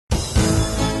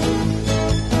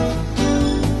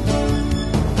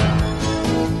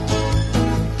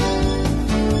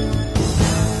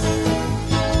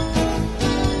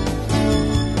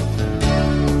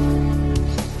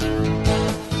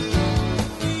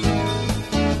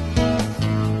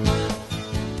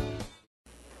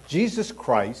Jesus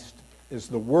Christ is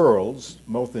the world's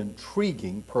most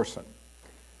intriguing person.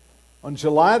 On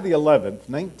July the 11th,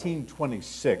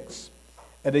 1926,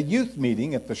 at a youth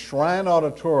meeting at the Shrine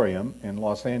Auditorium in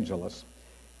Los Angeles,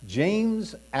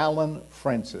 James Allen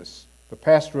Francis, the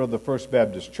pastor of the First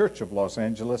Baptist Church of Los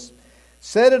Angeles,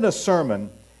 said in a sermon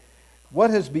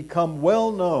what has become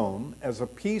well known as a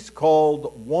piece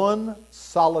called One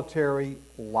Solitary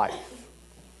Life.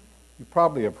 You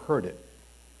probably have heard it.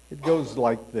 It goes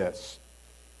like this.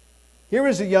 Here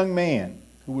is a young man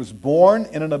who was born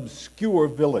in an obscure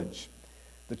village,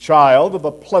 the child of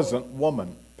a peasant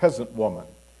woman,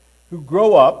 who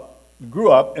grew up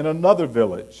in another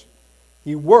village.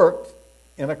 He worked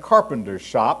in a carpenter's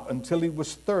shop until he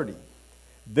was 30.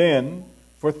 Then,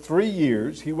 for 3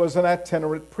 years, he was an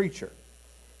itinerant preacher.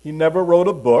 He never wrote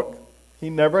a book. He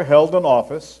never held an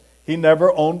office. He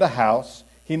never owned a house.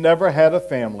 He never had a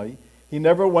family. He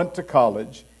never went to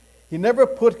college. He never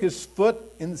put his foot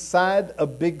inside a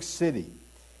big city.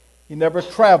 He never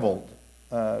traveled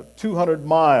 200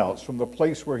 miles from the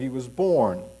place where he was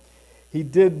born. He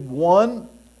did one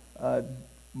of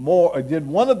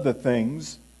the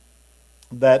things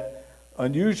that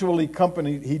unusually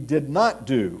accompanied. He did not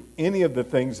do any of the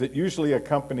things that usually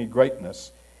accompany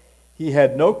greatness. He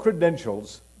had no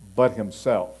credentials but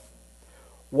himself.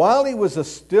 While he was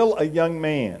still a young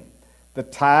man, the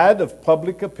tide of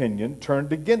public opinion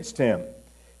turned against him.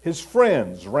 His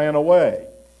friends ran away.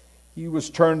 He was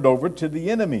turned over to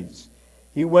the enemies.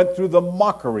 He went through the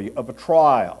mockery of a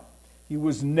trial. He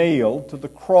was nailed to the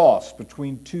cross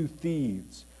between two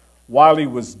thieves. While he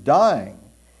was dying,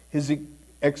 his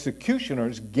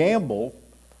executioners gambled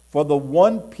for the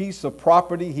one piece of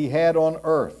property he had on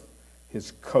earth,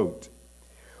 his coat.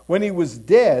 When he was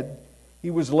dead,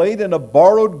 he was laid in a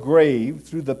borrowed grave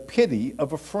through the pity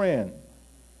of a friend.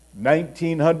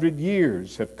 1900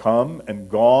 years have come and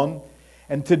gone,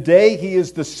 and today he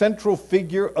is the central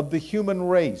figure of the human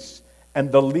race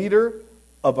and the leader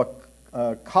of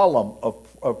a column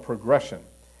of progression.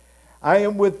 I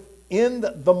am within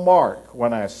the mark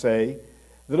when I say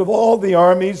that of all the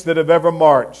armies that have ever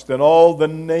marched, and all the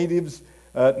navies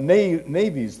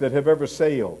that have ever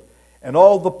sailed, and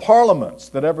all the parliaments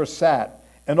that ever sat,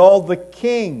 and all the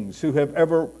kings who have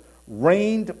ever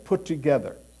reigned put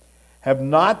together, have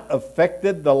not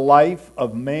affected the life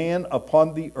of man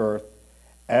upon the earth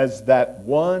as that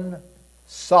one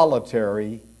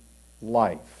solitary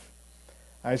life.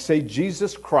 I say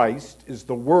Jesus Christ is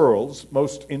the world's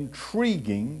most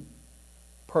intriguing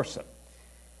person.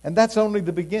 And that's only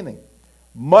the beginning.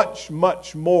 Much,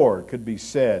 much more could be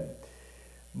said.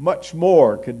 Much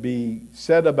more could be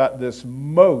said about this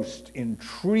most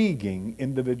intriguing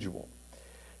individual.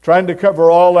 Trying to cover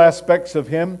all aspects of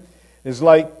him is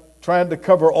like trying to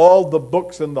cover all the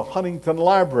books in the Huntington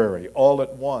Library all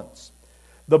at once.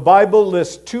 The Bible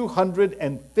lists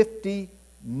 250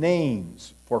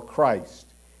 names for Christ.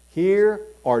 Here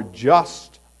are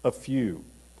just a few.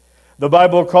 The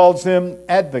Bible calls him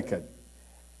Advocate,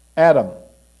 Adam,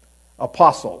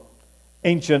 Apostle,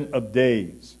 Ancient of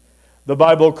Days. The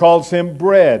Bible calls him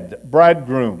Bread,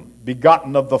 Bridegroom,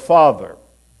 Begotten of the Father,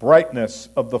 Brightness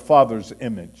of the Father's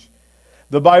image.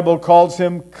 The Bible calls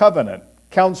him Covenant,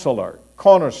 Counselor,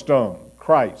 Cornerstone,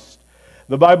 Christ.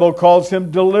 The Bible calls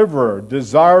him Deliverer,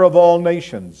 Desire of all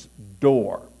nations,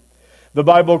 Door. The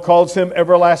Bible calls him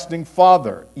Everlasting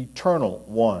Father, Eternal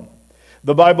One.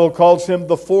 The Bible calls him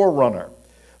the Forerunner,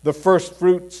 the first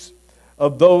fruits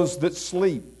of those that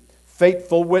sleep,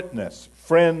 Faithful Witness,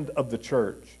 Friend of the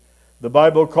church. The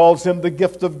Bible calls him the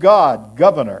Gift of God,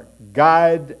 Governor,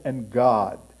 Guide, and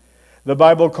God. The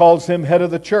Bible calls him Head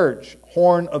of the church,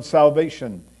 Horn of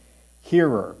salvation,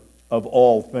 Hearer of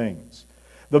all things.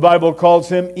 The Bible calls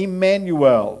him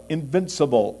Emmanuel,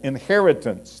 Invincible,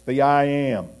 Inheritance, the I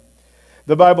Am.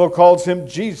 The Bible calls him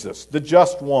Jesus, the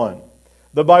Just One.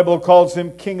 The Bible calls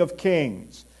him King of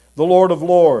Kings, the Lord of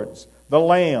Lords, the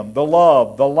Lamb, the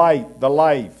Love, the Light, the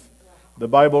Life. The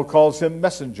Bible calls him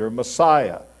Messenger,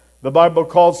 Messiah. The Bible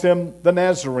calls him the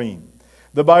Nazarene.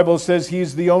 The Bible says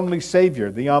he's the only Savior,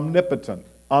 the omnipotent,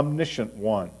 omniscient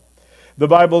one. The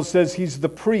Bible says he's the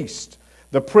priest,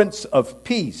 the Prince of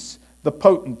Peace, the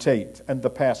potentate, and the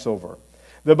Passover.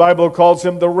 The Bible calls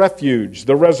him the refuge,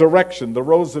 the resurrection, the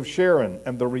rose of Sharon,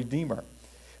 and the Redeemer.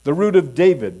 The root of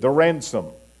David, the ransom,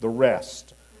 the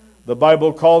rest. The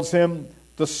Bible calls him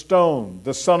the stone,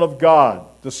 the Son of God,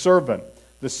 the servant,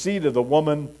 the seed of the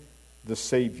woman, the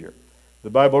Savior. The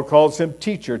Bible calls him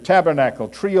teacher, tabernacle,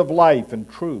 tree of life, and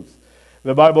truth.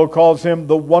 The Bible calls him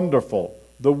the wonderful,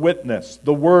 the witness,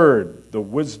 the word, the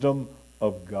wisdom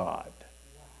of God.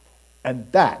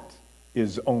 And that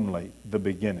is only the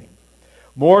beginning.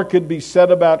 More could be said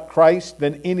about Christ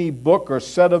than any book or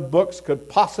set of books could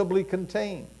possibly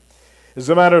contain. As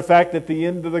a matter of fact, at the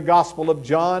end of the Gospel of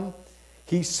John,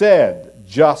 he said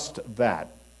just that.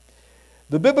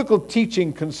 The biblical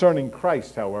teaching concerning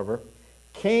Christ, however,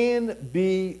 can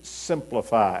be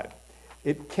simplified.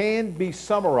 It can be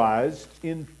summarized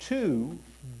in two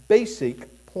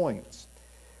basic points.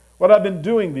 What I've been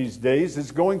doing these days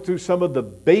is going through some of the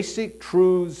basic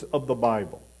truths of the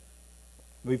Bible.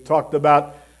 We've talked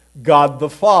about God the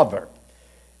Father.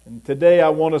 And today I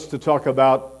want us to talk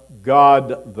about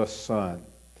God the Son.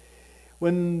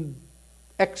 When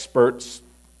experts,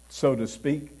 so to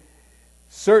speak,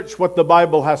 search what the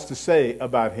Bible has to say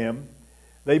about him,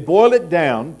 they boil it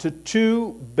down to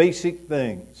two basic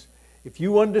things. If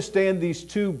you understand these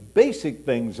two basic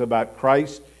things about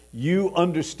Christ, you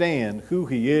understand who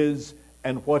he is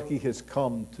and what he has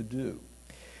come to do.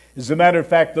 As a matter of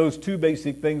fact, those two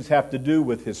basic things have to do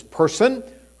with his person,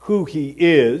 who he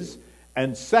is,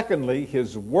 and secondly,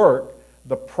 his work,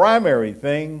 the primary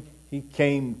thing he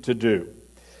came to do.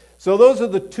 So those are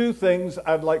the two things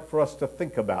I'd like for us to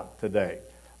think about today.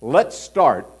 Let's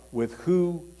start with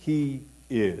who he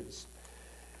is.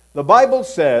 The Bible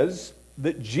says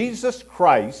that Jesus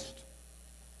Christ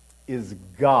is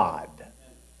God.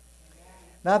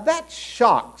 Now that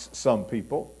shocks some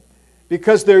people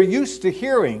because they're used to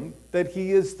hearing that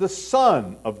he is the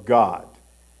Son of God.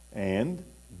 And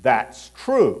that's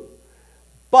true.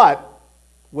 But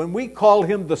when we call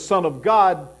him the Son of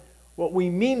God, what we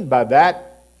mean by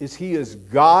that is he is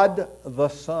God the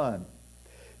Son.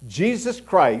 Jesus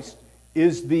Christ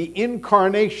is the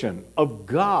incarnation of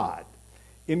God.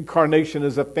 Incarnation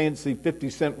is a fancy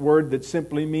 50-cent word that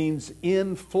simply means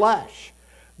in flesh.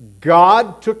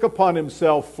 God took upon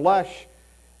himself flesh,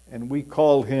 and we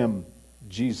call him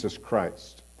Jesus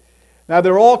Christ. Now,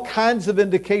 there are all kinds of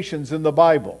indications in the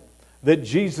Bible that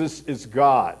Jesus is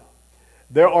God.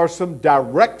 There are some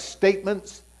direct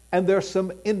statements, and there are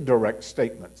some indirect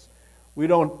statements. We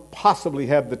don't possibly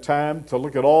have the time to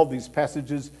look at all these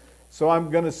passages, so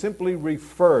I'm going to simply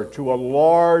refer to a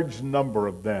large number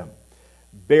of them.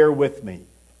 Bear with me.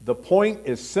 The point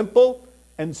is simple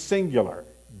and singular.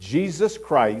 Jesus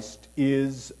Christ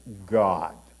is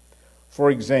God. For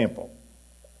example,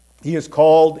 he is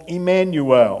called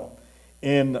Emmanuel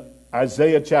in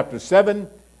Isaiah chapter 7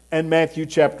 and Matthew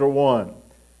chapter 1.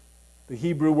 The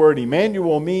Hebrew word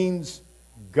Emmanuel means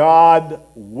God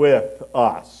with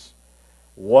us.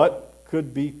 What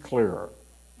could be clearer?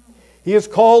 He is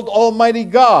called Almighty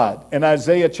God in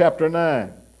Isaiah chapter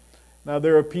 9. Now,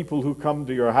 there are people who come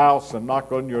to your house and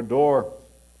knock on your door,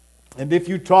 and if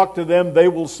you talk to them, they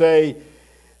will say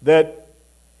that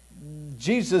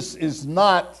Jesus is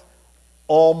not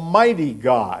Almighty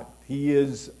God. He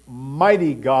is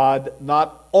mighty God,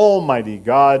 not Almighty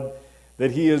God,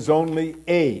 that he is only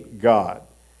a God.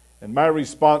 And my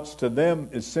response to them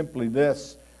is simply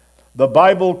this. The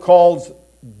Bible calls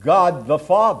God the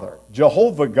Father,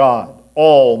 Jehovah God,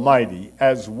 Almighty,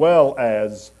 as well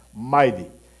as mighty.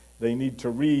 They need to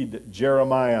read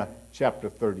Jeremiah chapter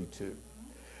 32.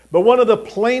 But one of the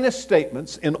plainest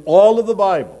statements in all of the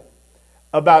Bible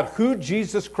about who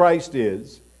Jesus Christ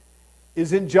is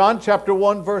in John chapter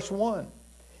 1, verse 1.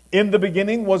 In the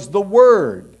beginning was the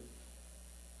Word,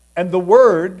 and the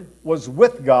Word was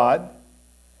with God,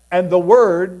 and the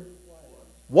Word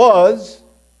was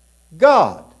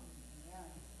God.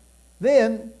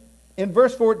 Then, in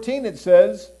verse 14 it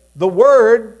says, the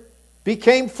Word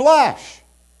became flesh.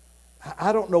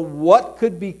 I don't know what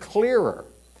could be clearer.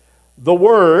 The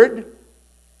Word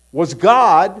was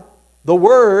God. The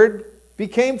Word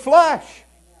became flesh.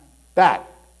 That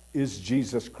is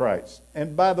Jesus Christ.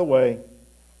 And by the way,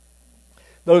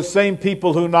 those same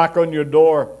people who knock on your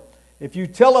door, if you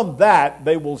tell them that,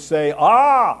 they will say,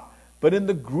 but in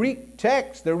the Greek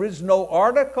text there is no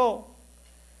article.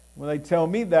 When they tell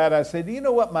me that, I say, do you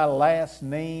know what my last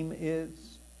name is?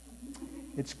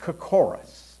 It's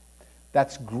Kokoros.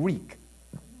 That's Greek.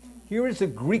 Here is a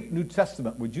Greek New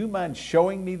Testament. Would you mind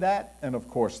showing me that? And of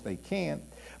course they can't.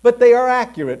 But they are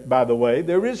accurate, by the way.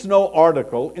 There is no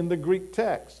article in the Greek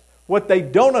text. What they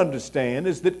don't understand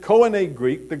is that Koine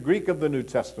Greek, the Greek of the New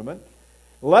Testament,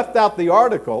 left out the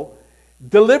article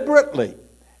deliberately.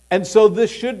 And so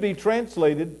this should be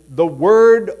translated, the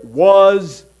Word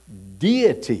was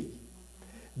deity.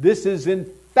 This is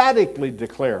emphatically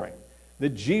declaring that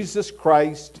Jesus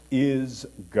Christ is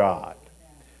God.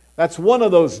 That's one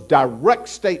of those direct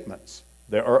statements.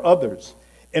 There are others.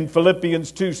 In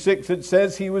Philippians 2:6 it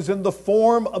says he was in the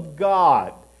form of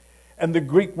God. And the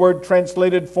Greek word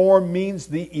translated form means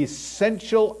the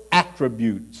essential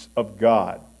attributes of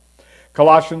God.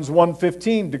 Colossians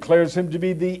 1:15 declares him to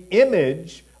be the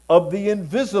image of the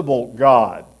invisible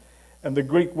God. And the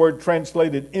Greek word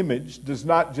translated image does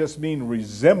not just mean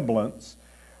resemblance.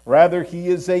 Rather, he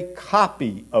is a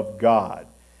copy of God.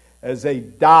 As a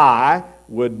die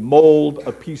would mold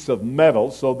a piece of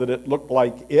metal so that it looked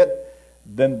like it,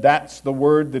 then that's the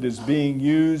word that is being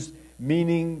used,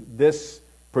 meaning this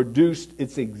produced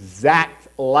its exact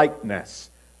likeness.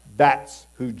 That's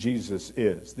who Jesus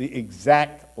is, the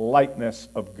exact likeness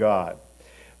of God.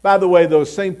 By the way,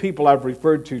 those same people I've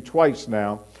referred to twice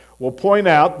now will point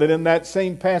out that in that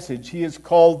same passage he is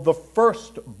called the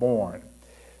firstborn,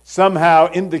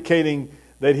 somehow indicating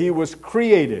that he was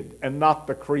created and not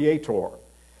the creator.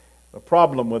 The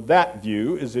problem with that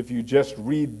view is if you just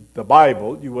read the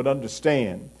Bible, you would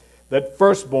understand that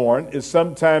firstborn is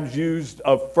sometimes used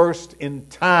of first in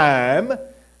time,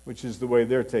 which is the way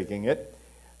they're taking it,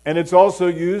 and it's also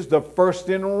used of first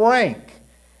in rank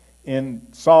in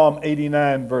Psalm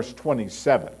 89, verse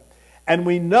 27. And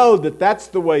we know that that's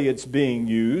the way it's being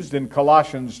used in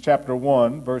Colossians chapter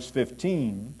 1, verse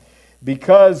 15,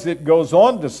 because it goes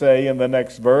on to say in the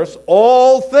next verse,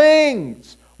 all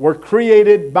things were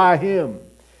created by him.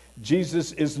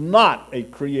 Jesus is not a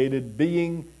created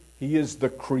being. He is the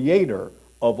creator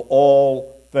of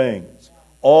all things.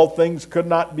 All things could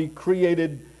not be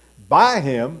created by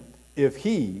him if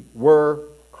he were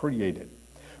created.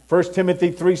 1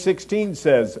 Timothy 3:16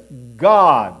 says,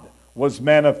 God was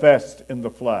manifest in the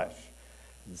flesh.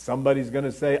 And somebody's going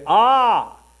to say,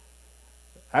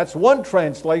 that's one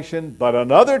translation, but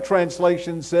another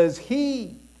translation says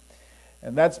he.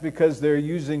 And that's because they're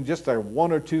using just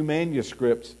one or two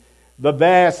manuscripts. The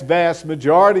vast, vast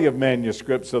majority of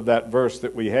manuscripts of that verse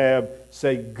that we have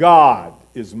say God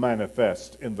is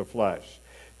manifest in the flesh.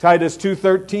 Titus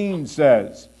 2:13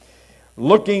 says,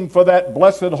 looking for that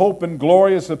blessed hope and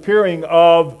glorious appearing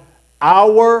of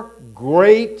our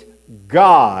great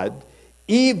God,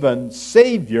 even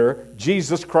Savior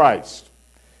Jesus Christ.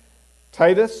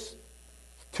 Titus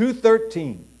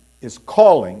 2:13 is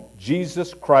calling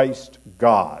Jesus Christ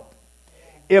God.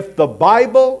 If the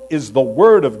Bible is the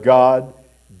Word of God,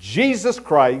 Jesus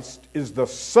Christ is the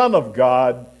Son of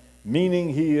God, meaning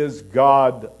he is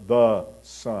God the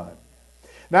Son.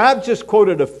 Now, I've just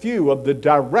quoted a few of the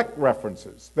direct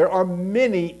references. There are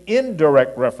many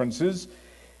indirect references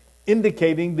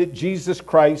indicating that Jesus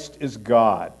Christ is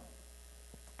God.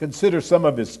 Consider some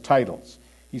of his titles.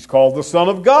 He's called the Son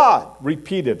of God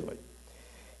repeatedly.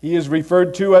 He is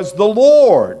referred to as the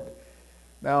Lord.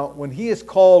 Now, when he is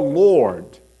called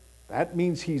Lord, that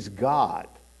means he's God.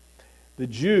 The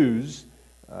Jews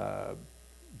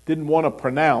didn't want to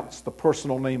pronounce the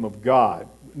personal name of God.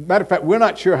 Matter of fact, we're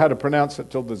not sure how to pronounce it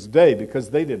till this day because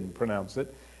they didn't pronounce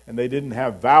it and they didn't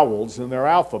have vowels in their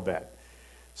alphabet.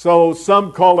 So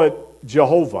some call it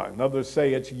Jehovah and others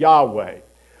say it's Yahweh.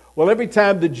 Well, every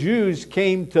time the Jews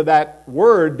came to that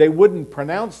word, they wouldn't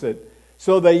pronounce it.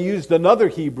 So they used another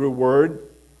Hebrew word,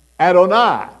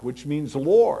 Adonai, which means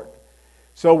Lord.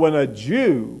 So when a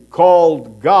Jew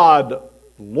called God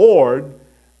Lord,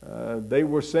 they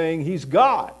were saying he's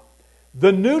God.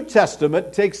 The New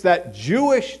Testament takes that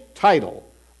Jewish title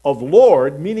of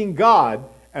Lord, meaning God,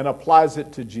 and applies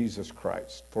it to Jesus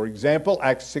Christ. For example,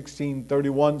 Acts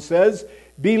 16:31 says,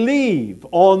 believe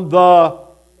on the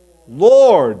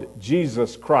Lord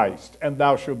Jesus Christ, and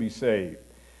thou shalt be saved.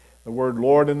 The word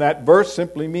Lord in that verse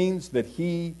simply means that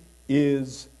he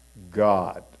is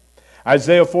God.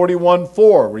 Isaiah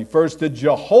 41:4 refers to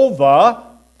Jehovah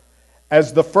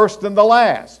as the first and the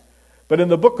last. But in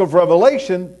the book of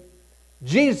Revelation,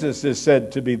 Jesus is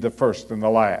said to be the first and the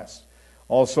last.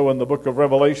 Also in the book of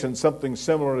Revelation, something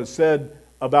similar is said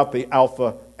about the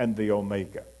Alpha and the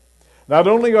Omega. Not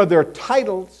only are there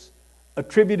titles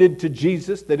attributed to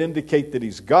Jesus that indicate that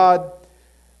he's God,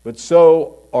 but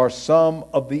so are some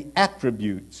of the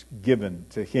attributes given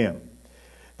to him.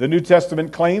 The New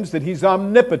Testament claims that he's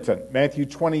omnipotent, Matthew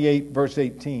 28, verse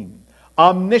 18.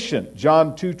 Omniscient,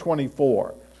 John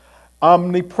 2:24.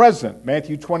 Omnipresent,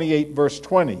 Matthew 28, verse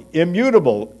 20.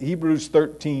 Immutable, Hebrews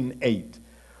 13:8.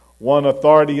 One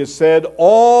authority has said,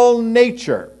 all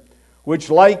nature, which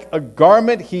like a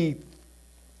garment he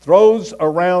throws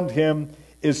around him,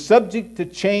 is subject to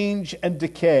change and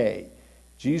decay.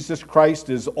 Jesus Christ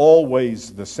is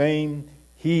always the same.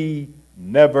 He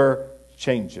never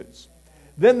changes.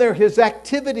 Then there are his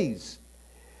activities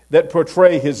that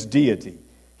portray his deity.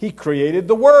 He created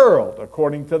the world,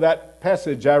 according to that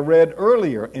passage I read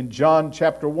earlier in John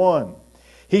chapter 1.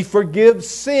 He forgives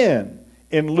sin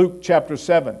in Luke chapter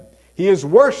 7. He is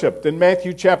worshipped in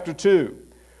Matthew chapter 2.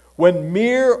 When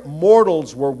mere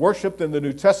mortals were worshipped in the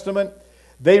New Testament,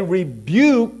 They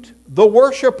rebuked the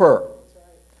worshiper.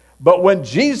 But when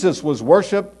Jesus was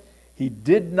worshiped, he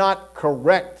did not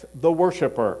correct the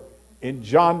worshiper. In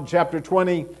John chapter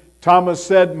 20, Thomas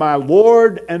said, "My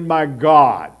Lord and my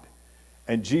God."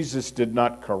 And Jesus did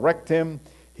not correct him.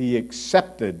 He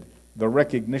accepted the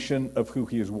recognition of who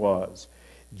he was.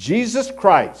 Jesus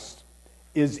Christ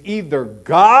is either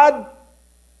God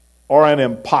or an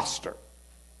imposter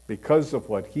because of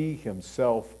what he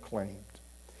himself claimed.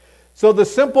 So the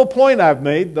simple point I've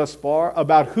made thus far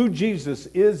about who Jesus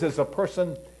is as a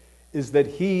person is that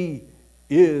he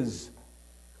is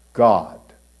God.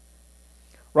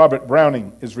 Robert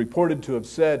Browning is reported to have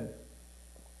said,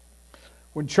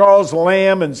 when Charles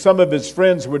Lamb and some of his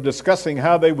friends were discussing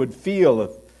how they would feel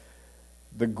if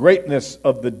the greatness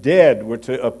of the dead were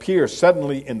to appear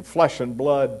suddenly in flesh and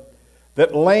blood,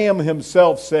 that Lamb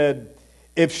himself said,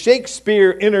 "If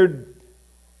Shakespeare entered,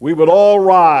 we would all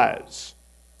rise.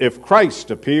 If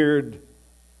Christ appeared,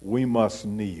 we must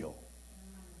kneel."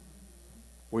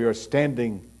 We are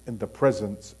standing in the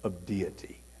presence of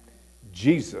deity.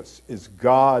 Jesus is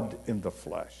God in the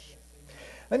flesh.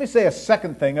 Let me say a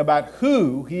second thing about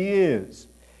who he is,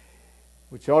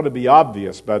 which ought to be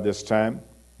obvious by this time,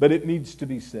 but it needs to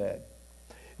be said.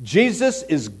 Jesus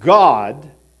is God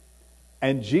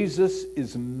and Jesus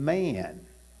is man.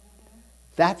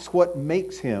 That's what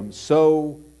makes him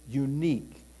so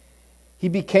unique. He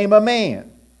became a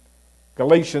man.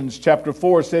 Galatians chapter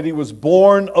 4 said he was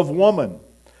born of woman.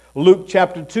 Luke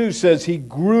chapter 2 says he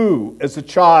grew as a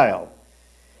child.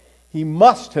 He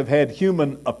must have had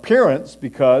human appearance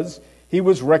because he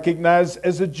was recognized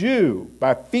as a Jew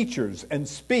by features and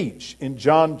speech in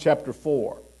John chapter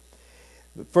 4.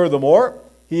 Furthermore,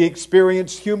 he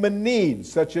experienced human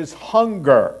needs such as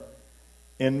hunger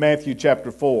in Matthew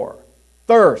chapter 4,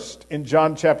 thirst in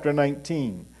John chapter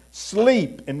 19,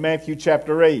 sleep in Matthew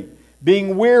chapter 8,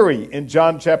 being weary in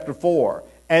John chapter 4,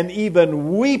 and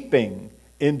even weeping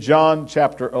in John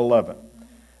chapter 11.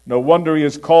 No wonder he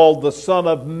is called the Son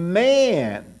of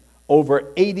Man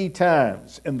over 80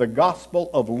 times in the Gospel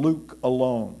of Luke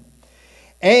alone,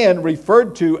 and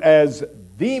referred to as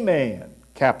the man,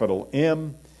 capital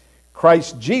M,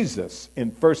 Christ Jesus in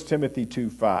 1 Timothy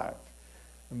 2:5.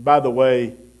 And by the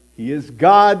way, he is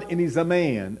God and he's a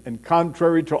man, and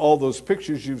contrary to all those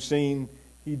pictures you've seen,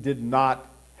 he did not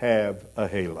have a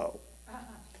halo.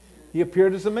 He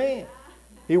appeared as a man.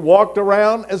 He walked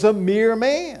around as a mere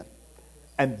man.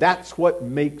 And that's what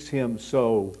makes him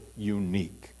so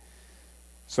unique.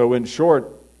 So in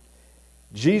short,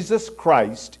 Jesus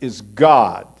Christ is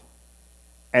God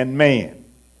and man.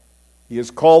 He is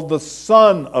called the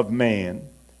Son of Man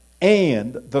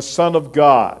and the Son of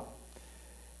God.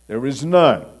 There is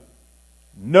none,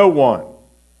 no one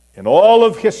in all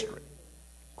of history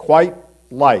quite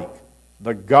like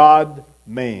the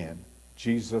God-man,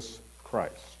 Jesus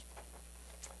Christ.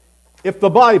 If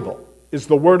the Bible is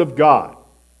the Word of God,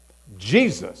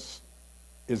 Jesus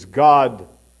is God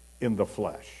in the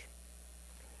flesh.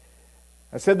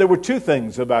 I said there were two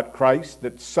things about Christ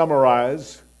that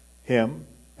summarize him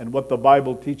and what the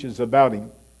Bible teaches about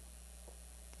him.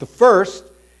 The first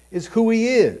is who he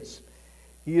is.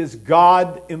 He is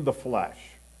God in the flesh.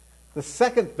 The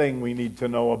second thing we need to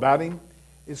know about him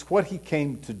is what he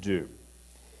came to do.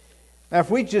 Now, if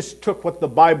we just took what the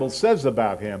Bible says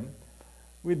about him,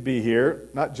 we'd be here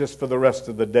not just for the rest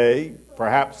of the day,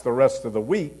 perhaps the rest of the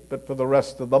week, but for the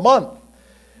rest of the month.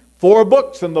 4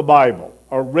 books in the Bible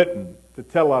are written to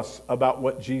tell us about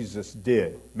what Jesus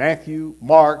did: Matthew,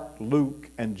 Mark, Luke,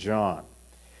 and John.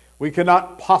 We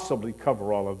cannot possibly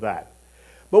cover all of that.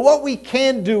 But what we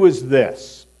can do is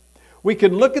this. We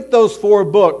can look at those 4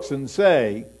 books and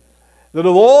say that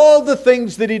of all the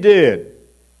things that he did,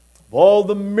 of all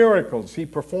the miracles he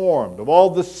performed, of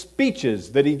all the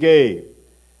speeches that he gave,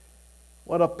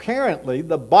 what apparently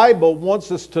the Bible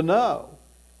wants us to know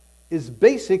is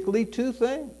basically 2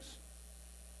 things.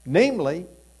 Namely,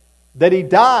 that he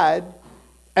died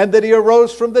and that he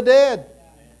arose from the dead.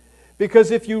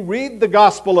 Because if you read the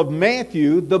Gospel of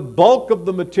Matthew, the bulk of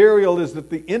the material is at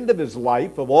the end of his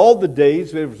life. Of all the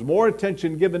days, there was more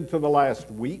attention given to the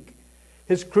last week,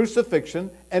 his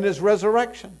crucifixion and his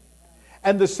resurrection.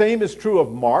 And the same is true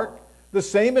of Mark, the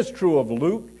same is true of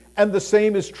Luke, and the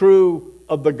same is true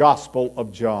of the Gospel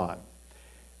of John.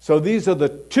 So these are the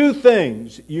 2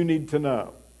 things you need to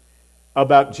know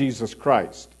about Jesus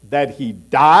Christ: that he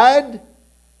died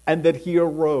and that he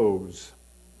arose.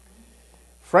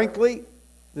 Frankly,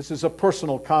 this is a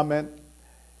personal comment.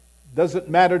 Doesn't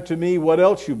matter to me what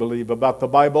else you believe about the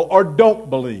Bible or don't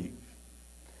believe.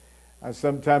 I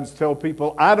sometimes tell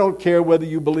people, I don't care whether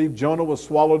you believe Jonah was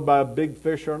swallowed by a big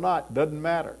fish or not. Doesn't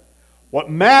matter. What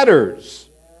matters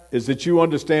is that you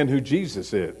understand who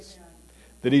Jesus is,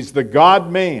 that He's the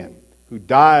God-man who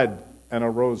died and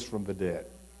arose from the dead.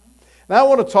 Now I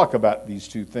want to talk about these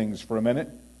two things for a minute.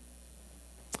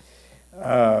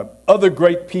 Other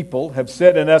great people have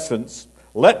said in essence,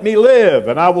 "Let me live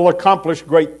and I will accomplish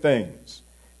great things."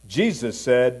 Jesus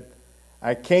said,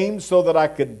 "I came so that I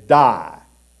could die."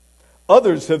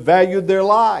 Others have valued their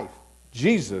life.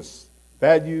 Jesus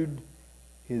valued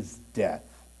His death.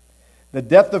 The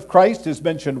death of Christ is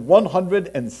mentioned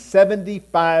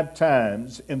 175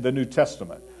 times in the New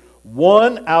Testament.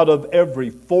 1 out of every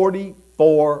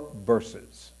 44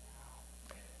 verses.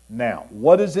 Now,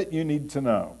 what is it you need to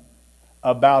know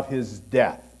about His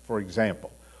death, for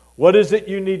example? What is it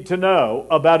you need to know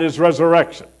about His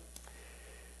resurrection?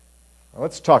 Well,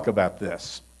 let's talk about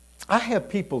this. I have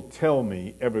people tell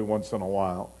me every once in a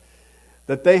while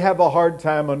that they have a hard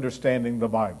time understanding the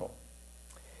Bible.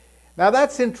 Now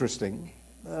that's interesting.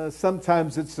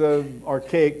 Sometimes it's an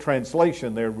archaic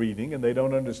translation they're reading and they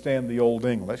don't understand the Old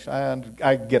English.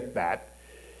 I get that.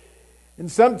 And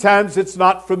sometimes it's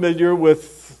not familiar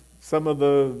with some of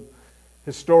the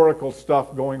historical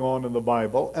stuff going on in the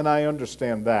Bible, and I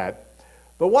understand that.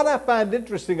 But what I find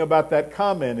interesting about that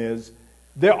comment is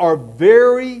there are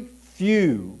very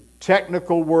few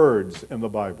technical words in the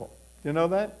Bible. You know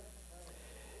that?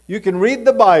 You can read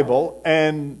the Bible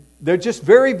and they're just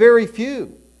very, very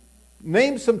few.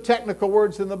 Name some technical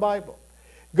words in the Bible.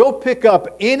 Go pick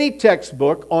up any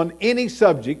textbook on any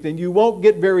subject and you won't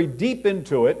get very deep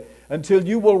into it until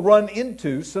you will run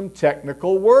into some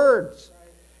technical words.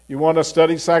 You want to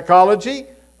study psychology?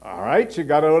 All right, you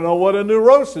got to know what a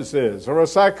neurosis is or a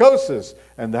psychosis,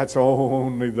 and that's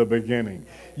only the beginning.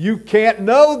 You can't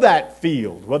know that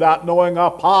field without knowing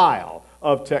a pile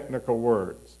of technical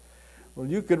words. Well,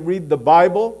 you could read the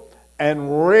Bible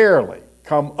and rarely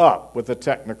come up with a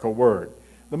technical word.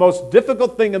 The most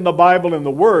difficult thing in the Bible in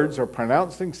the words are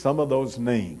pronouncing some of those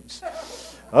names.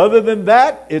 Other than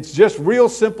that, it's just real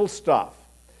simple stuff.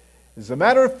 As a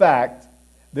matter of fact,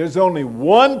 there's only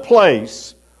one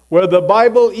place where the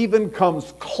Bible even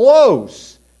comes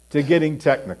close to getting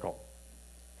technical.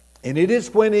 And it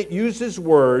is when it uses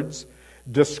words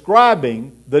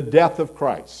describing the death of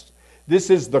Christ. This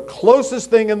is the closest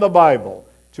thing in the Bible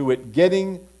to it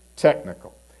getting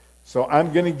technical. So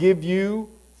I'm going to give you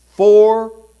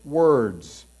 4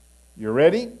 words. You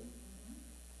ready?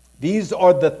 These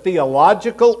are the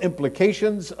theological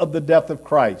implications of the death of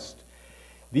Christ.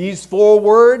 These 4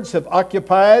 words have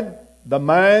occupied the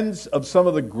minds of some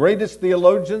of the greatest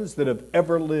theologians that have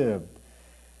ever lived.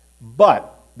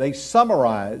 But they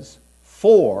summarize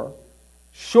 4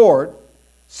 short,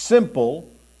 simple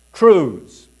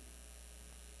truths.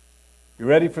 You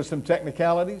ready for some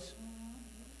technicalities?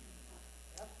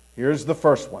 Here's the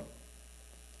first one.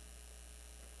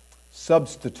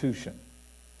 Substitution.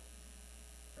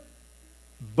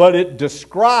 But it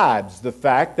describes the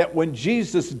fact that when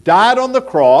Jesus died on the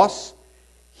cross,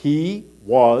 He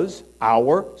was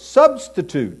our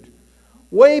substitute.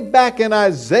 Way back in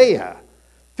Isaiah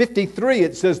 53,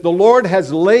 it says, "The Lord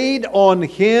has laid on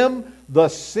Him the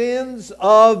sins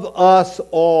of us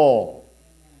all."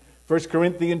 1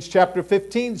 Corinthians chapter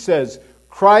 15 says,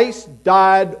 "Christ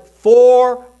died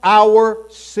for our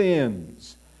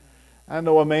sins." I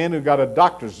know a man who got a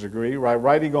doctor's degree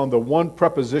writing on the one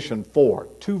preposition for,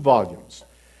 2 volumes,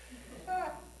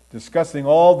 discussing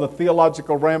all the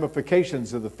theological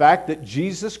ramifications of the fact that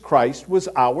Jesus Christ was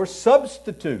our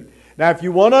substitute. Now, if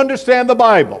you want to understand the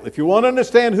Bible, if you want to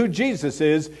understand who Jesus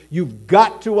is, you've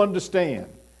got to understand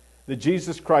that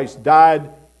Jesus Christ died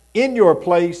in your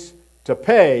place to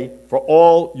pay for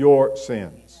all your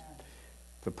sins.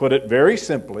 To put it very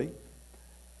simply,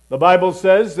 the Bible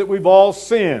says that we've all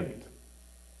sinned.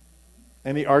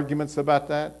 Any arguments about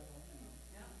that?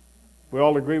 We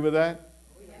all agree with that?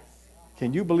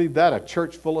 Can you believe that? A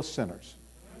church full of sinners.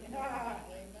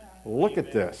 Look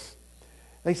at this.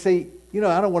 They say, I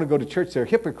don't want to go to church. There are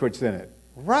hypocrites in it.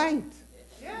 Right.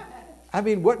 I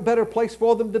mean, what better place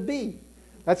for them to be?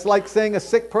 That's like saying a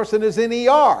sick person is in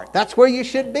ER. That's where you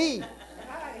should be.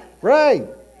 Right.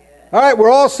 All right,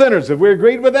 we're all sinners. Have we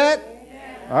agreed with that?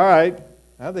 All right.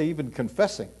 Now they're even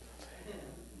confessing.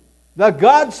 Now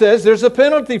God says there's a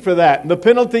penalty for that, and the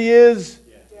penalty is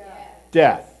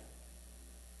death.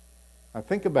 Now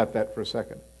think about that for a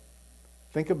second.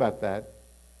 Think about that.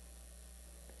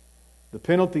 The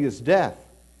penalty is death.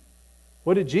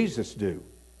 What did Jesus do?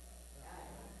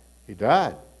 He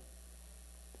died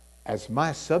as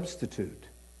my substitute.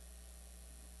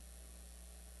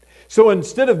 So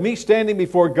instead of me standing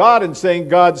before God and saying,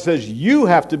 God says you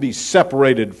have to be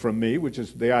separated from me, which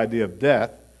is the idea of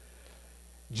death,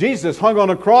 Jesus hung on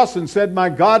a cross and said, my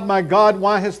God,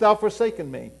 why hast thou forsaken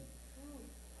me?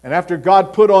 And after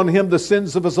God put on him the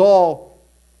sins of us all,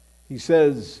 he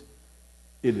says,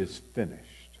 it is finished.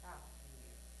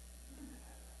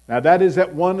 Now that is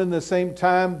at one and the same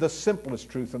time the simplest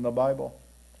truth in the Bible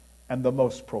and the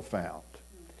most profound.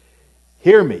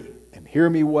 Hear me, and hear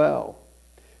me well.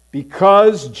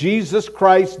 Because Jesus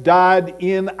Christ died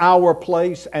in our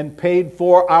place and paid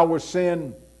for our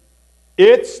sin,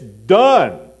 it's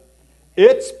done.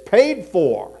 It's paid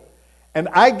for. And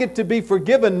I get to be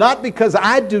forgiven not because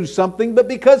I do something, but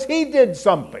because He did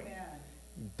something.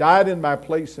 He died in my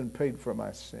place and paid for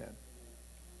my sin.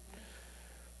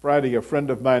 Friday, a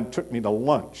friend of mine took me to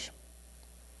lunch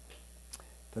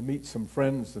to meet some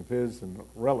friends of his and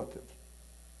relatives.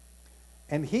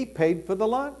 And he paid for the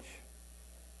lunch.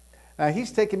 Now,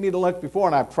 he's taken me to lunch before,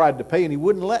 and I've tried to pay, and he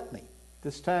wouldn't let me.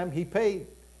 This time, he paid.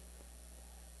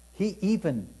 He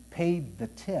even paid the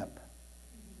tip.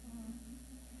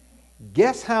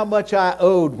 Guess how much I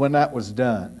owed when that was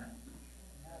done?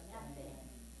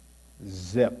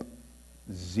 Zip.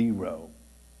 Zero.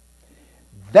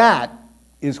 That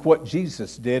is what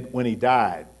Jesus did when He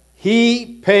died. He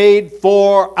paid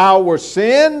for our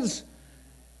sins,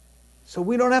 so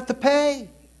we don't have to pay.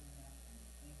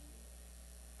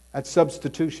 That's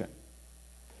substitution.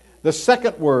 The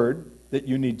second word that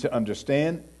you need to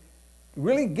understand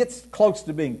really gets close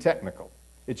to being technical.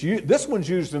 This one's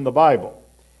used in the Bible.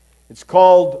 It's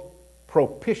called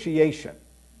propitiation.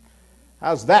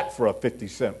 How's that for a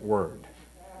 50-cent word?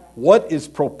 What is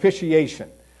propitiation?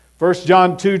 1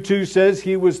 John 2:2 says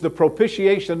He was the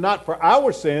propitiation not for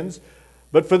our sins,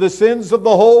 but for the sins of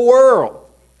the whole world.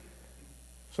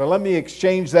 So let me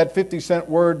exchange that 50-cent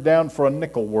word down for a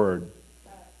nickel word.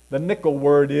 The nickel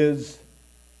word is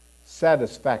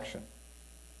satisfaction.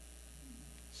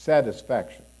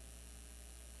 Satisfaction.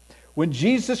 When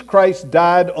Jesus Christ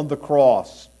died on the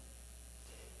cross,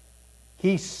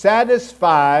 He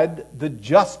satisfied the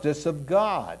justice of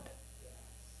God.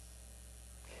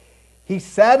 He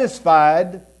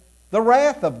satisfied the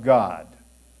wrath of God.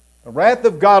 The wrath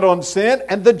of God on sin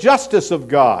and the justice of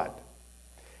God.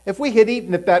 If we had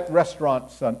eaten at that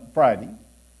restaurant Friday,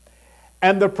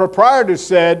 and the proprietor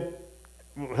said,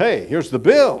 hey, here's the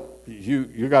bill.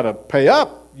 You got to pay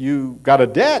up. You got a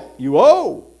debt. You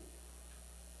owe.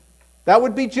 That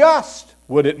would be just,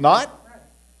 would it not?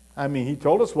 I mean, He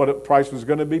told us what the price was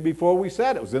going to be before we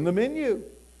said it. It was in the menu.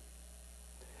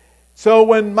 So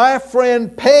when my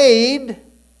friend paid,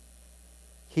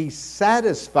 he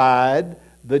satisfied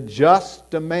the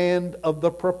just demand of the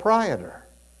proprietor.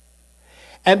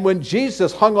 And when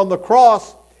Jesus hung on the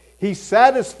cross, He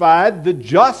satisfied the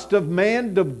just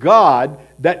demand of God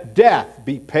that death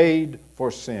be paid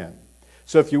for sin.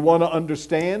 So if you want to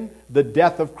understand the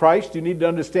death of Christ, you need to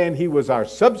understand He was our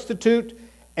substitute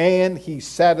and He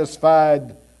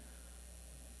satisfied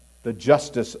the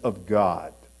justice of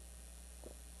God.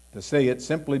 To say it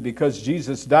simply, because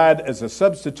Jesus died as a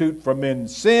substitute for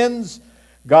men's sins,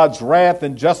 God's wrath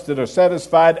and justice are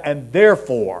satisfied, and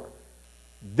therefore,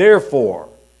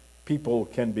 people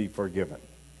can be forgiven.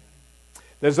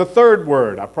 There's a third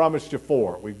word. I promised you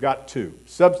 4. We've got 2.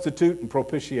 Substitute and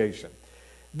propitiation.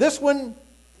 This one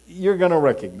you're going to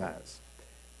recognize.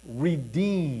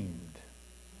 Redeemed.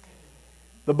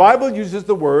 The Bible uses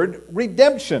the word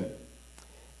redemption.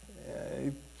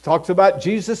 It talks about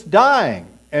Jesus dying.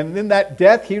 And in that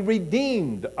death, He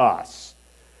redeemed us.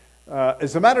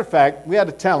 As a matter of fact, we had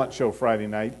a talent show Friday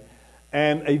night,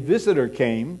 and a visitor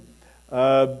came,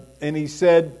 and he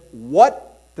said,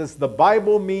 what does the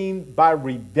Bible mean by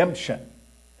redemption?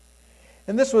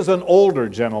 And this was an older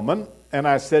gentleman, and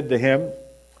I said to him,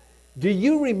 do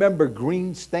you remember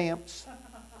green stamps?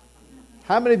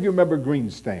 How many of you remember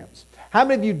green stamps? How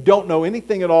many of you don't know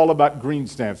anything at all about green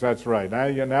stamps? That's right.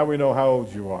 Now we know how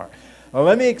old you are. Well,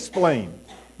 let me explain.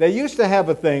 They used to have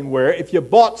a thing where if you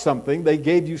bought something, they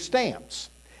gave you stamps.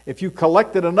 If you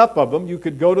collected enough of them, you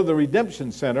could go to the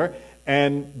redemption center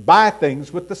and buy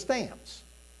things with the stamps.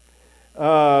 They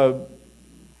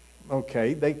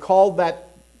called that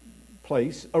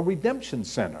place a redemption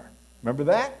center. Remember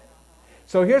that?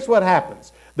 So here's what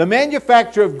happens. The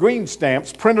manufacturer of green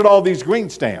stamps printed all these green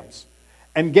stamps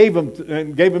and gave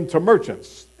them to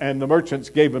merchants. And the merchants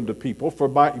gave them to people for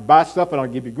buy stuff and I'll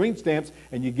give you green stamps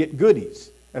and you get goodies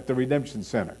at the redemption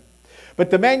center. But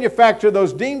the manufacturer of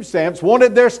those deemed stamps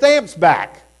wanted their stamps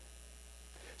back.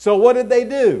 So what did they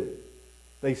do?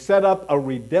 They set up a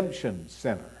redemption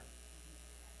center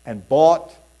and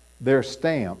bought their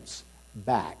stamps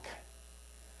back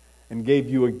and gave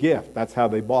you a gift. That's how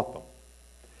they bought them.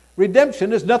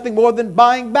 Redemption is nothing more than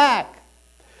buying back.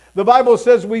 The Bible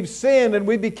says we've sinned and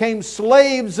we became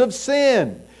slaves of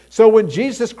sin. So when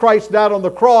Jesus Christ died on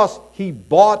the cross, He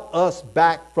bought us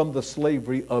back from the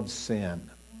slavery of sin.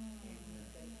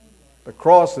 The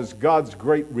cross is God's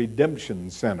great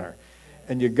redemption center.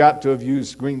 And you got to have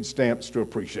used green stamps to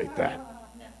appreciate that.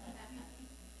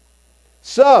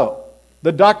 So,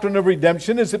 the doctrine of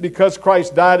redemption is that because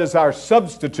Christ died as our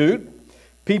substitute,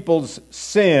 people's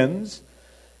sins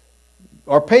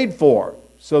are paid for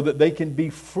so that they can be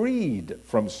freed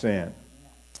from sin.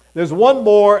 There's one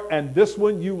more, and this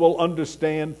one you will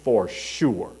understand for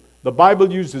sure. The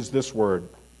Bible uses this word.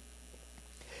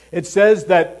 It says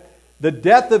that the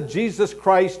death of Jesus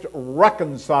Christ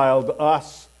reconciled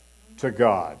us to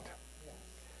God.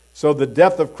 So the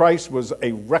death of Christ was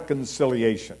a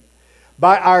reconciliation.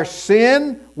 By our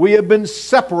sin, we have been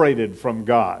separated from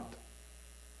God.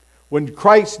 When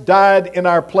Christ died in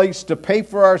our place to pay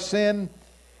for our sin,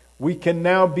 we can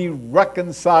now be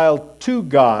reconciled to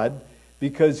God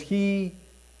because He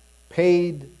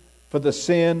paid for the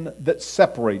sin that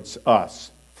separates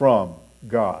us from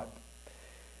God.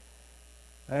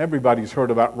 Now, everybody's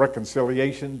heard about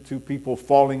reconciliation, two people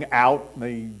falling out, and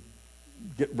they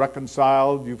get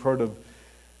reconciled. You've heard of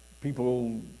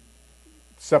people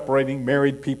separating,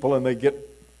 married people, and they get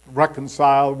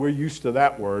reconciled. We're used to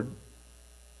that word.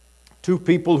 Two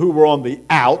people who were on the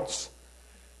outs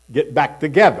get back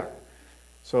together.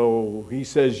 So he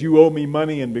says, you owe me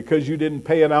money, and because you didn't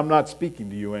pay it, I'm not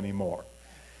speaking to you anymore.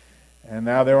 And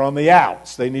now they're on the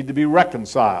outs. They need to be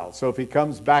reconciled. So if he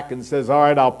comes back and says, all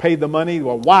right, I'll pay the money,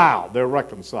 well, wow, they're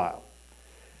reconciled.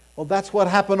 Well, that's what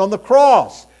happened on the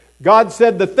cross. God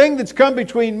said, the thing that's come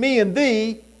between me and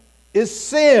thee is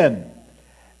sin.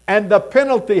 And the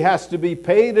penalty has to be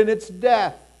paid, and it's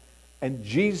death. And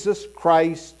Jesus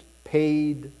Christ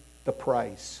paid the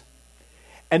price.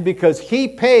 And because He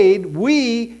paid,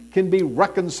 we can be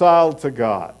reconciled to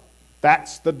God.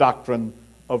 That's the doctrine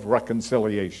of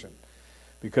reconciliation.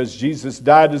 Because Jesus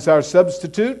died as our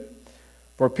substitute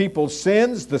for people's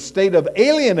sins, the state of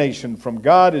alienation from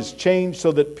God is changed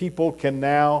so that people can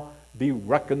now be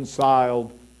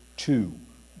reconciled to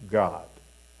God.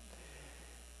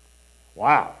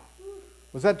 Wow.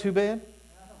 Was that too bad?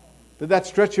 Did that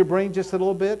stretch your brain just a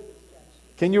little bit?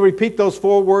 Can you repeat those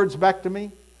 4 words back to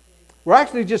me? We're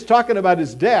actually just talking about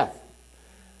His death.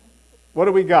 What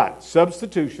do we got?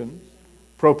 Substitution,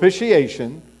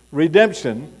 propitiation,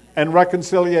 redemption, and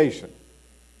reconciliation.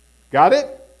 Got it?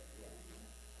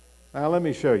 Now let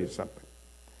me show you something.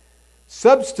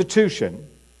 Substitution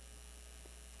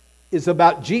is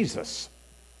about Jesus.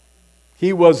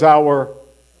 He was our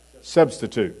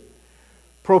substitute.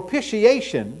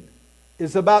 Propitiation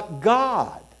is about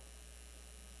God.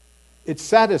 It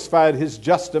satisfied His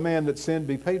just demand that sin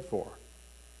be paid for.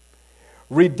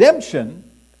 Redemption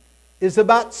is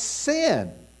about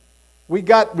sin. We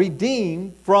got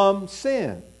redeemed from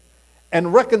sin.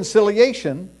 And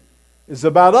reconciliation is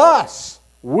about us.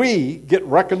 We get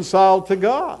reconciled to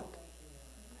God.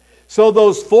 So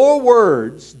those 4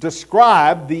 words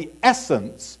describe the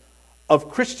essence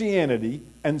of Christianity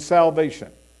and salvation.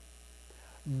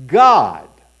 God,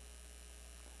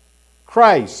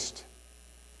 Christ,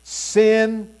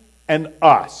 sin, and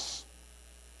us.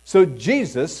 So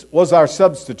Jesus was our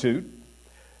substitute.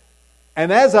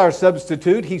 And as our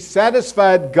substitute, He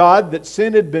satisfied God that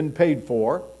sin had been paid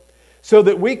for so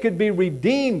that we could be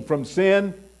redeemed from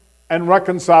sin and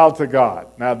reconciled to God.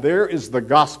 Now there is the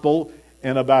gospel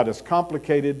in about as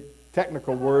complicated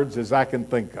technical words as I can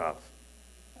think of.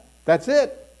 That's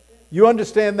it. You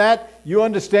understand that? You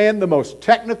understand the most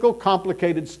technical,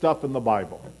 complicated stuff in the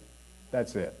Bible.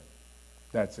 That's it.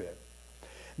 That's it.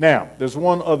 Now, there's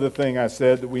one other thing I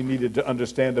said that we needed to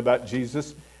understand about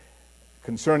Jesus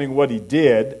concerning what He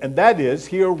did, and that is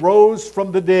He arose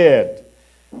from the dead.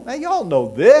 Now, y'all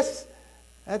know this.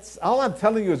 That's all I'm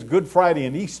telling you is Good Friday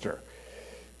and Easter.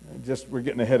 We're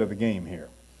getting ahead of the game here.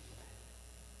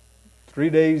 3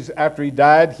 days after He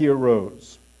died, He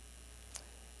arose.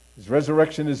 His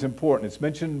resurrection is important. It's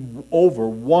mentioned over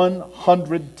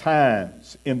 100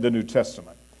 times in the New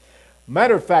Testament.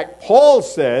 Matter of fact, Paul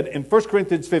said in 1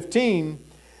 Corinthians 15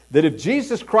 that if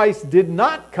Jesus Christ did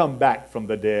not come back from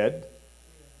the dead,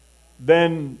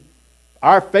 then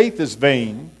our faith is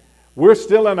vain, we're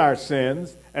still in our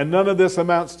sins, and none of this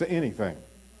amounts to anything.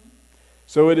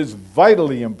 So it is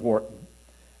vitally important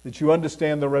that you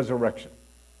understand the resurrection.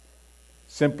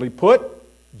 Simply put,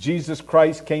 Jesus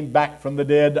Christ came back from the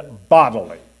dead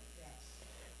bodily.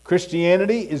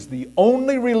 Christianity is the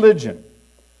only religion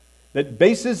that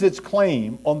bases its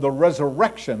claim on the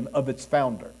resurrection of its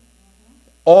founder.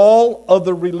 All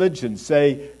other religions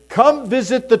say, come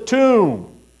visit the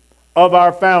tomb of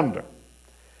our founder.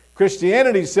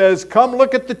 Christianity says, come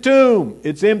look at the tomb.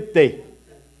 It's empty.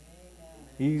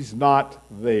 He's not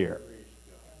there.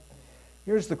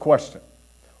 Here's the question.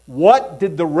 What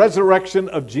did the resurrection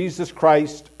of Jesus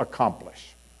Christ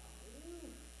accomplish?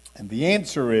 And the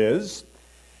answer is,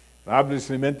 it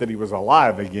obviously meant that he was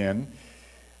alive again,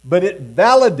 but it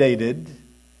validated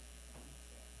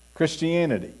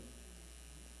Christianity.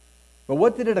 But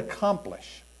what did it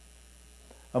accomplish?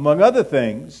 Among other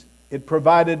things, it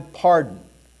provided pardon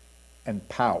and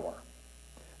power.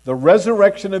 The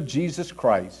resurrection of Jesus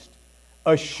Christ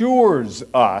assures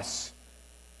us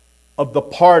of the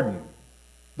pardon,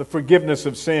 the forgiveness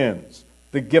of sins,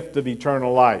 the gift of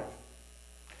eternal life.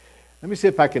 Let me see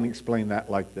if I can explain that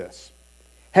like this.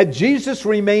 Had Jesus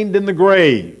remained in the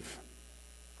grave,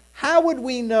 how would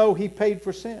we know he paid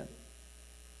for sin?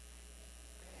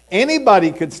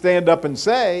 Anybody could stand up and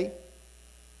say,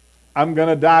 I'm going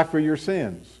to die for your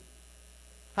sins.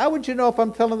 How would you know if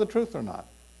I'm telling the truth or not?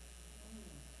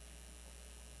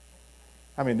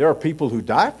 I mean, there are people who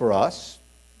die for us.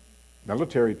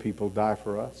 Military people die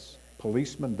for us.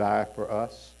 Policemen die for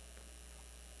us.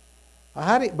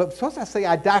 But suppose I say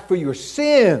I die for your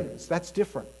sins. That's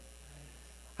different.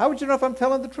 How would you know if I'm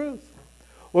telling the truth?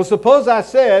 Well, suppose I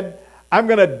said, I'm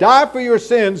going to die for your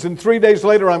sins, and 3 days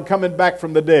later I'm coming back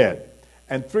from the dead.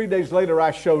 And 3 days later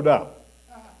I showed up.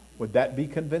 Would that be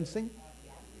convincing?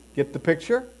 Get the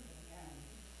picture?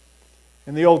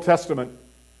 In the Old Testament,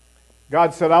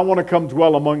 God said, I want to come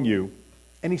dwell among you.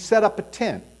 And he set up a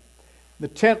tent. The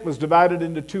tent was divided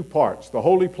into two parts, the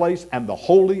holy place and the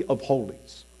Holy of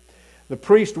Holies. The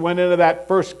priest went into that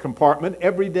first compartment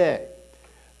every day,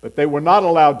 but they were not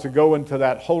allowed to go into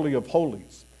that Holy of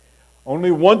Holies.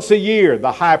 Only once a year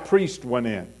the high priest went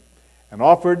in and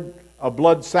offered a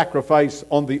blood sacrifice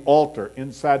on the altar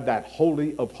inside that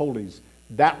Holy of Holies.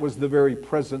 That was the very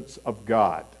presence of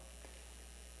God.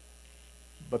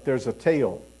 But there's a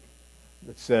tale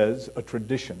that says, a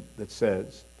tradition that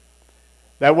says,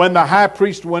 that when the high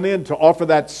priest went in to offer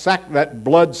that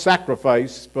blood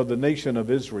sacrifice for the nation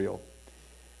of Israel,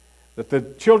 that the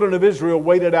children of Israel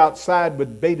waited outside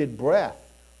with bated breath.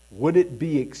 Would it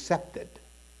be accepted?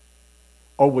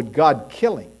 Or would God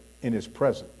kill him in his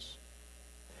presence?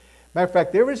 Matter of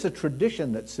fact, there is a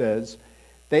tradition that says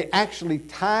they actually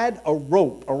tied a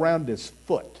rope around his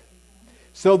foot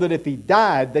so that if he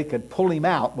died, they could pull him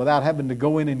out without having to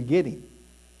go in and get him.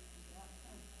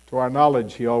 To our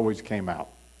knowledge, he always came out.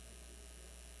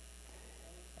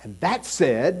 And that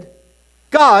said,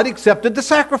 God accepted the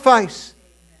sacrifice.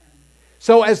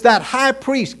 So as that high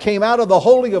priest came out of the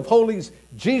Holy of Holies,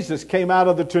 Jesus came out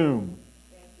of the tomb.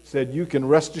 Said, you can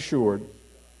rest assured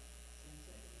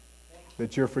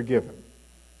that you're forgiven.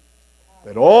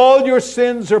 That all your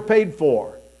sins are paid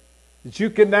for. That you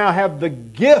can now have the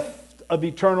gift of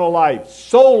eternal life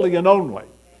solely and only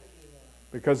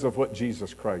because of what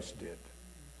Jesus Christ did.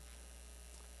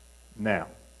 Now,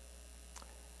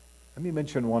 let me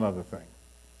mention one other thing.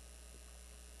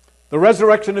 The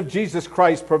resurrection of Jesus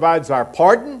Christ provides our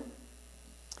pardon,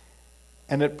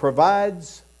 and it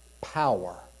provides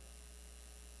power.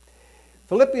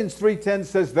 Philippians 3:10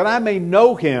 says, that I may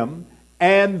know him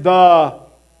and the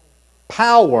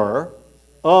power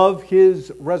of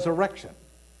his resurrection.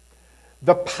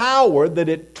 The power that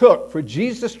it took for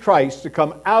Jesus Christ to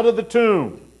come out of the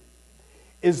tomb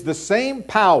is the same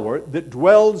power that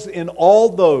dwells in all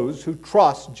those who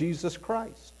trust Jesus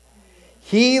Christ.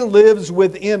 He lives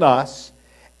within us,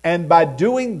 and by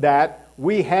doing that,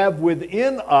 we have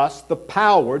within us the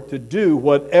power to do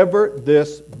whatever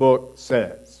this book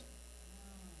says.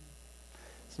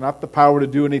 It's not the power to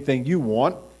do anything you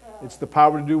want. It's the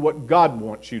power to do what God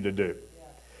wants you to do.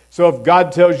 So if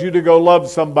God tells you to go love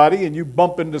somebody and you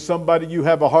bump into somebody you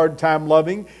have a hard time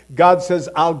loving, God says,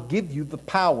 I'll give you the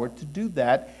power to do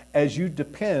that as you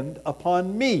depend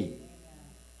upon me.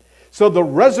 So the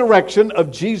resurrection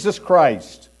of Jesus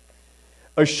Christ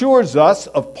assures us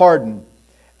of pardon,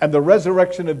 and the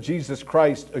resurrection of Jesus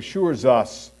Christ assures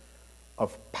us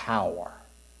of power.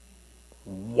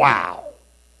 Wow!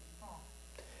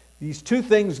 These two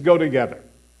things go together.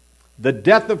 The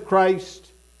death of Christ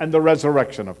and the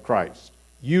resurrection of Christ.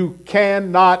 You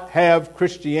cannot have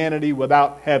Christianity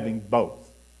without having both.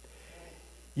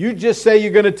 You just say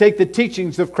you're going to take the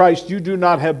teachings of Christ, you do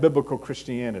not have biblical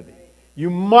Christianity. You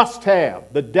must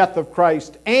have the death of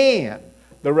Christ and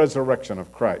the resurrection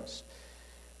of Christ.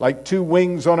 Like two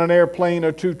wings on an airplane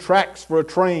or two tracks for a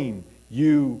train,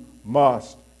 you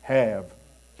must have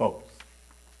both.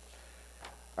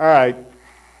 All right.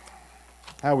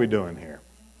 How are we doing here?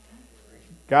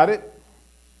 Got it?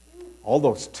 All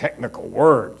those technical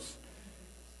words.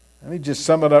 Let me just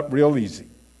sum it up real easy.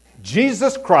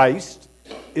 Jesus Christ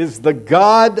is the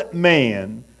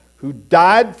God-man who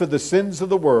died for the sins of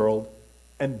the world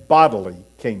and bodily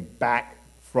came back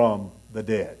from the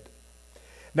dead.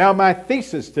 Now, my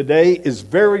thesis today is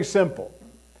very simple.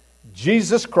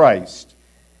 Jesus Christ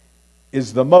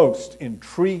is the most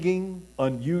intriguing,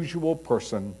 unusual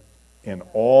person in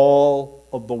all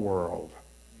of the world.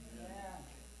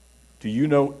 Do you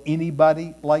know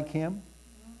anybody like him?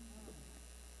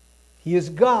 He is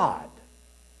God,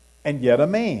 and yet a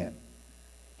man.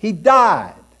 He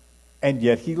died, and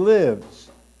yet he lives.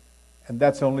 And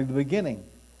that's only the beginning.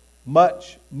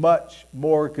 Much, much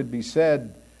more could be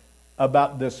said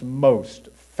about this most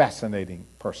fascinating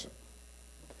person.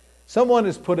 Someone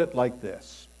has put it like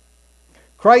this.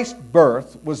 Christ's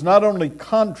birth was not only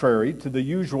contrary to the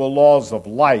usual laws of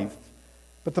life,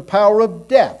 but the power of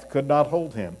death could not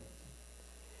hold him.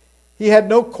 He had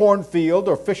no cornfield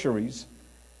or fisheries,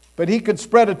 but he could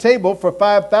spread a table for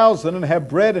 5,000 and have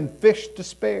bread and fish to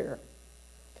spare.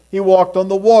 He walked on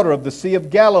the water of the Sea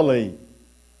of Galilee,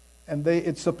 and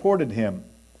it supported him.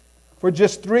 For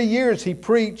just 3 years he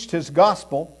preached his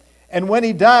gospel, and when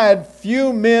he died,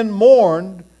 few men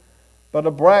mourned, but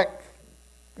a black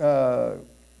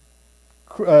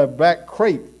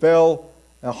crape fell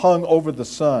and hung over the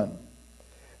sun.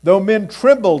 Though men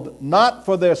trembled not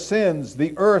for their sins,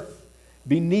 the earth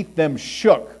beneath them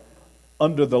shook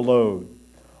under the load.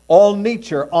 All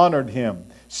nature honored him.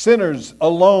 Sinners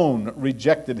alone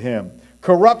rejected him.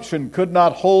 Corruption could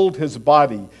not hold his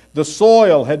body. The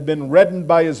soil had been reddened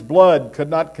by his blood, could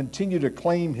not continue to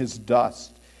claim his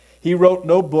dust. He wrote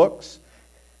no books,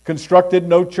 constructed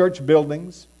no church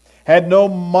buildings, had no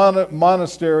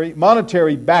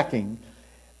monetary backing,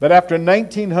 but after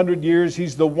 1900 years,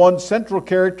 he's the one central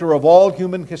character of all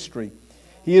human history.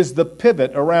 He is the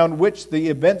pivot around which the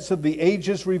events of the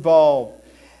ages revolve,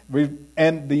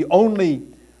 and the only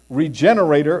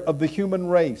regenerator of the human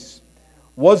race.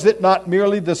 Was it not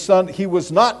merely the son? He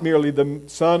was not merely the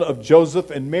son of Joseph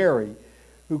and Mary,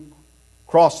 who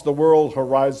crossed the world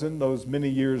horizon those many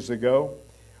years ago.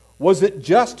 Was it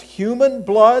just human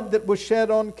blood that was shed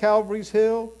on Calvary's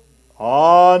Hill?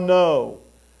 Ah, no.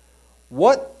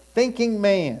 What thinking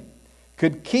man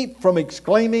could keep from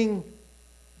exclaiming,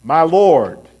 "My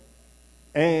Lord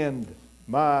and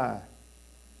my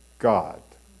God"?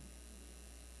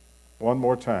 One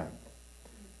more time.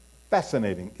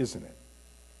 Fascinating, isn't it?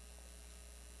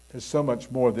 There's so much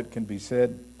more that can be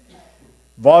said.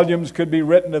 Volumes could be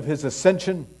written of his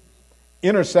ascension,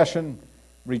 intercession,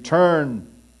 return,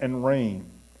 and reign.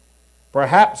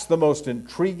 Perhaps the most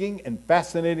intriguing and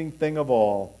fascinating thing of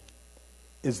all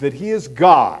is that he is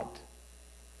God,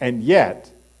 and yet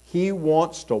he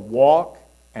wants to walk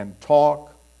and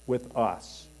talk with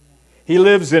us. He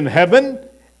lives in heaven,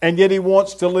 and yet he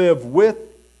wants to live with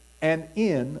and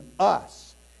in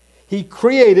us. He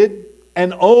created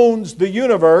and owns the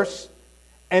universe,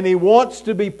 and he wants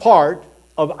to be part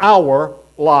of our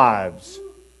lives.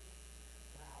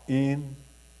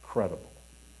 Incredible.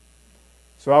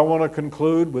 So I want to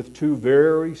conclude with two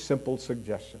very simple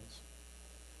suggestions.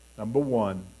 Number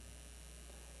one,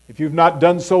 if you've not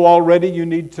done so already, you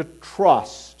need to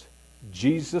trust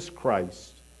Jesus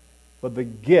Christ for the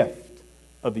gift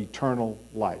of eternal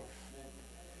life.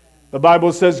 The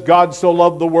Bible says God so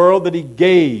loved the world that he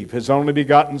gave his only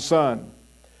begotten Son,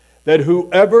 that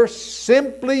whoever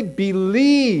simply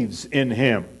believes in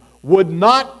him would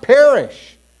not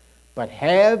perish, but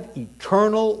have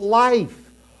eternal life.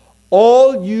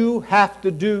 All you have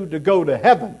to do to go to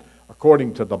heaven,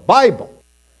 according to the Bible,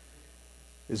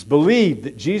 is believe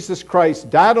that Jesus Christ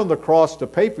died on the cross to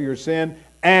pay for your sin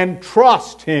and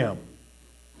trust him.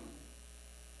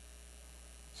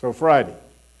 So Friday,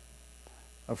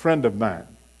 a friend of mine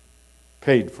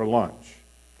paid for lunch.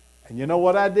 And you know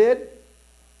what I did?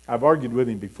 I've argued with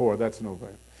him before. That's no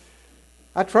good.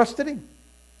 I trusted him.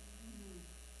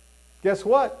 Guess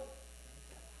what?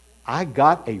 I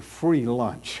got a free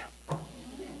lunch.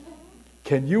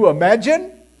 Can you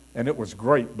imagine? And it was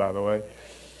great, by the way.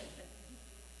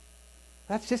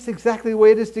 That's just exactly the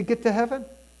way it is to get to heaven.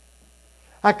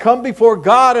 I come before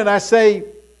God and I say,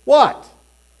 what?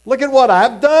 Look at what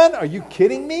I've done? Are you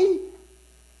kidding me?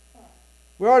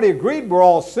 We already agreed we're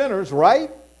all sinners,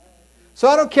 right? So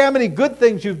I don't care how many good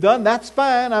things you've done. That's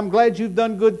fine. I'm glad you've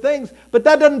done good things. But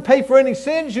that doesn't pay for any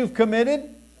sins you've committed.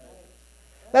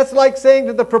 That's like saying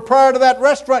to the proprietor of that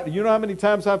restaurant, do you know how many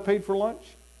times I've paid for lunch?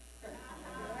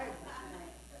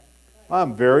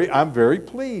 I'm very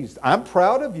pleased. I'm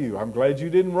proud of you. I'm glad you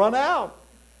didn't run out.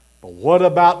 But what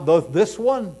about this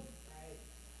one?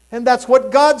 And that's what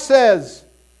God says.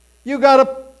 You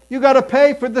got You got to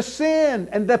pay for the sin,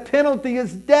 and the penalty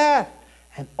is death.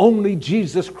 And only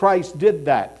Jesus Christ did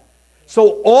that.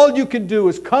 So all you can do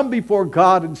is come before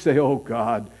God and say, oh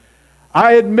God,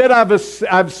 I admit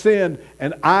I've sinned,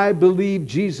 and I believe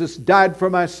Jesus died for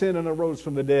my sin and arose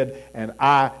from the dead, and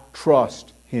I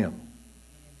trust Him.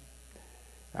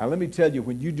 Now let me tell you,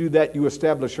 when you do that, you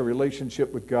establish a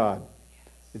relationship with God.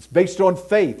 It's based on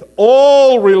faith.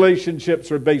 All relationships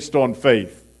are based on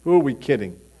faith. Who are we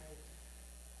kidding?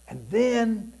 And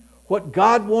then what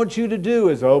God wants you to do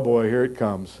is, oh boy, here it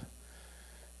comes.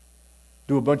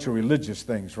 Do a bunch of religious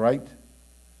things, right?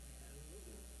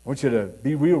 I want you to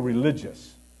be real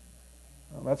religious.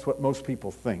 Well, that's what most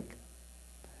people think.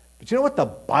 But you know what the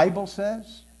Bible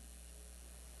says?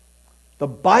 The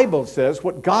Bible says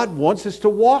what God wants is to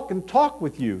walk and talk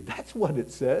with you. That's what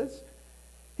it says.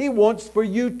 He wants for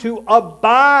you to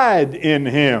abide in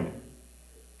Him.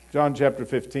 John chapter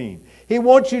 15. He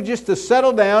wants you just to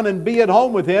settle down and be at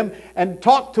home with Him and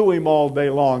talk to Him all day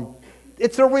long.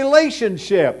 It's a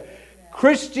relationship.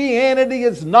 Christianity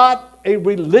is not a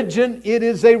religion, it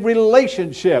is a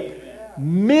relationship.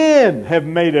 Men have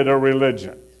made it a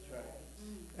religion.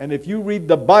 And if you read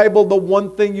the Bible, the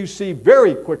one thing you see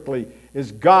very quickly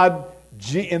is God,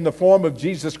 in the form of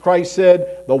Jesus Christ,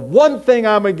 said, the one thing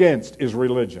I'm against is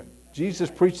religion. Jesus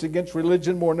preached against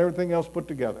religion more than everything else put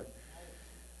together.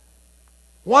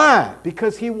 Why?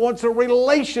 Because He wants a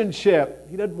relationship.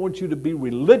 He doesn't want you to be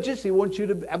religious. He wants you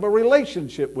to have a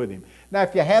relationship with Him. Now,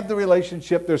 if you have the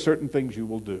relationship, there are certain things you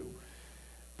will do.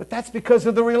 But that's because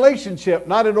of the relationship,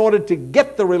 not in order to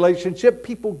get the relationship.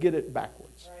 People get it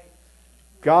backwards.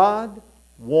 God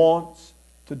wants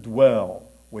to dwell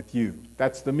with you.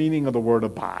 That's the meaning of the word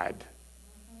abide.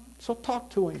 So talk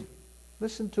to Him.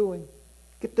 Listen to Him.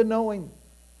 Get to know Him.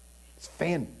 It's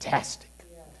fantastic.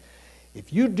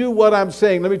 If you do what I'm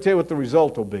saying, let me tell you what the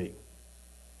result will be.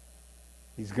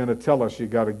 He's going to tell us you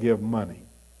got to give money.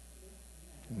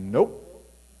 Nope.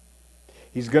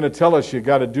 He's going to tell us you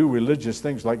got to do religious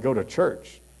things like go to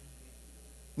church.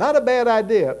 Not a bad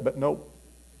idea, but nope.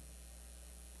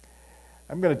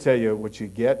 I'm going to tell you what you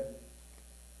get.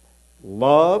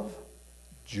 Love,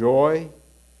 joy,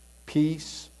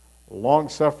 peace,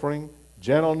 long-suffering,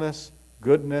 gentleness,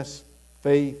 goodness,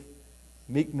 faith,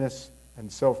 meekness,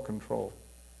 and self-control.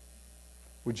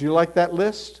 Would you like that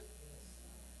list?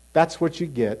 That's what you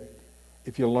get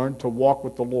if you learn to walk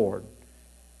with the Lord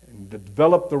and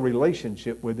develop the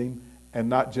relationship with Him and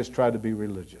not just try to be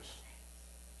religious.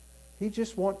 He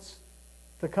just wants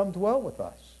to come dwell with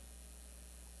us.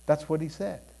 That's what He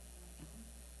said.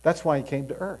 That's why He came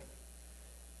to earth.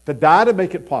 To die to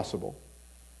make it possible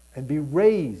and be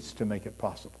raised to make it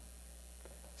possible.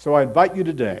 So I invite you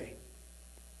today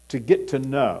to get to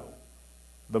know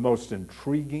the most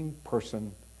intriguing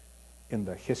person in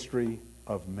the history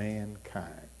of mankind.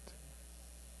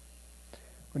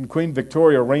 When Queen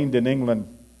Victoria reigned in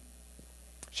England,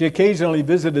 she occasionally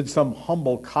visited some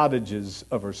humble cottages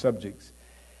of her subjects.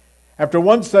 After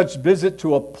one such visit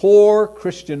to a poor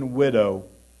Christian widow,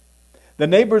 the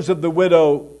neighbors of the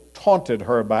widow taunted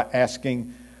her by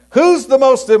asking, "Who's the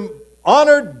most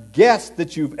honored guest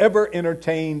that you've ever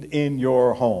entertained in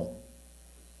your home?"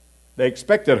 They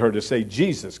expected her to say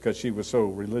Jesus because she was so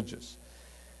religious.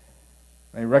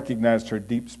 They recognized her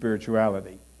deep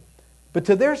spirituality. But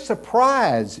to their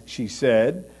surprise, she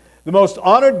said, "The most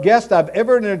honored guest I've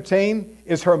ever entertained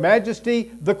is Her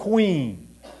Majesty the Queen."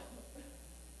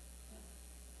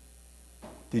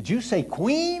 Did you say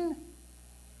Queen?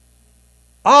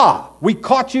 Ah, we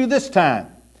caught you this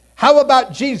time. How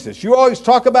about Jesus? You always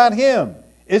talk about Him.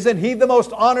 Isn't He the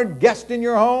most honored guest in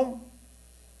your home?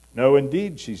 No,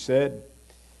 indeed, she said.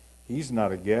 He's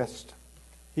not a guest.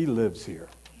 He lives here.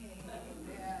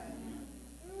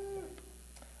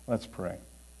 Let's pray.